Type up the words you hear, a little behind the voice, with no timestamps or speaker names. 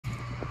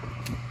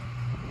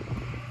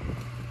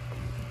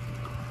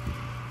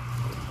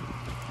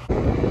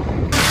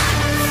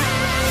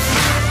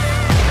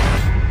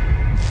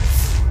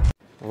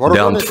The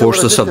armed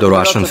forces of the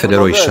Russian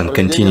Federation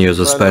continue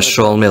the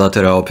special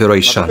military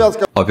operation.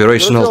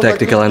 Operational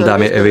tactical and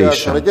dummy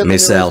aviation,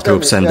 missile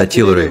troops and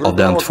artillery of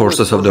the armed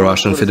forces of the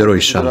Russian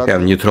Federation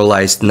have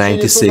neutralized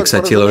 96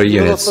 artillery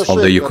units of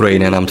the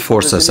Ukrainian armed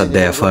forces at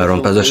their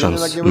firing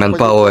positions,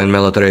 manpower and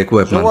military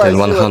equipment in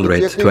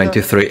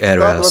 123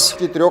 areas.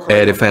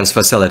 Air defense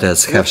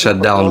facilities have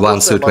shut down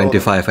one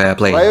Su-25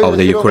 airplane of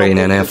the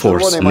Ukrainian Air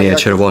Force near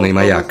Chervony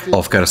Mayak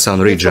of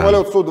Kherson region.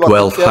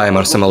 12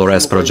 HIMARS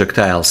MLRS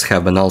projectiles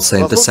have been also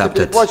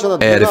intercepted.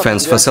 Air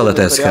defense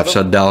facilities have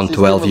shut down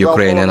 12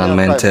 Ukrainian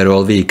unmanned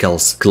aerial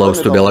vehicles close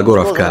to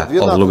Belogorovka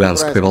of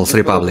Lugansk People's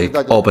Republic,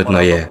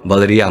 Opytnoye,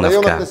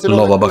 Valerianovka,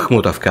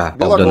 Novobakhmutovka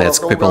of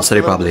Donetsk People's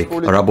Republic,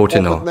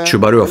 Rabotino,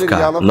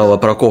 Chubaryovka,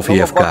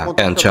 Novoprokofyevka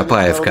and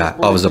Chapayevka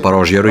of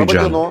Zaporozhye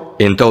region.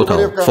 In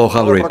total,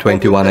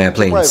 421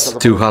 airplanes,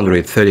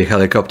 230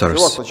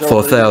 helicopters,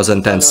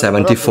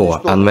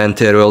 4,074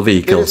 unmanned aerial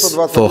vehicles,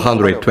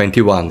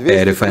 421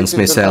 air defense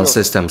missile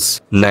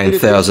systems,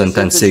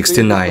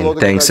 9,069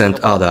 tanks and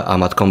other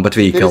armored combat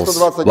vehicles,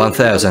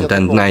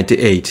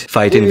 1,098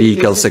 fighting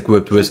vehicles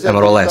equipped with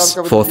MLRS,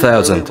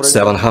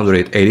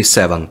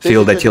 4,787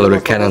 field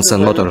artillery cannons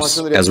and motors,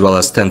 as well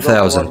as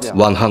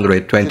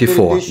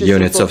 10,124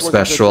 units of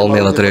special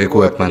military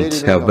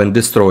equipment have been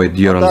destroyed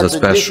during the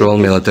special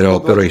military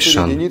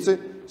operation.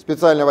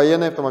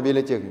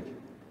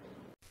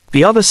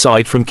 The other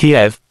side from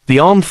Kiev, the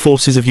armed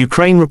forces of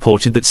Ukraine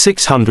reported that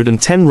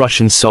 610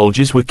 Russian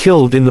soldiers were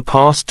killed in the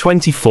past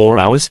 24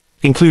 hours,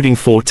 including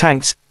 4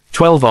 tanks,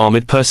 12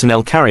 armored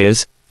personnel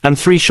carriers, and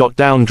 3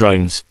 shot-down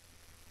drones.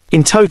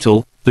 In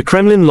total, the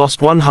Kremlin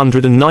lost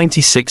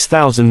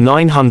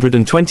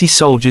 196,920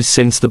 soldiers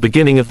since the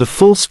beginning of the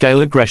full-scale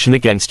aggression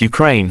against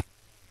Ukraine.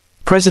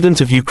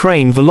 President of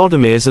Ukraine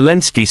Volodymyr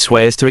Zelensky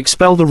swears to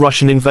expel the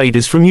Russian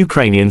invaders from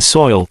Ukrainian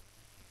soil.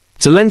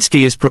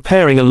 Zelensky is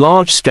preparing a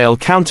large-scale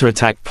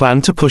counterattack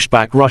plan to push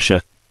back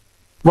Russia.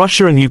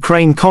 Russia and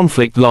Ukraine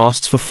conflict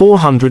lasts for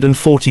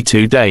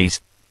 442 days.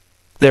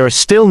 There are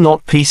still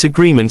not peace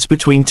agreements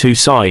between two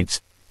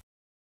sides.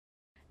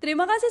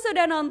 Terima kasih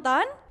sudah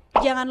nonton.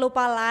 Jangan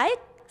lupa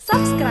like,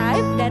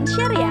 subscribe, dan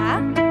share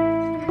ya.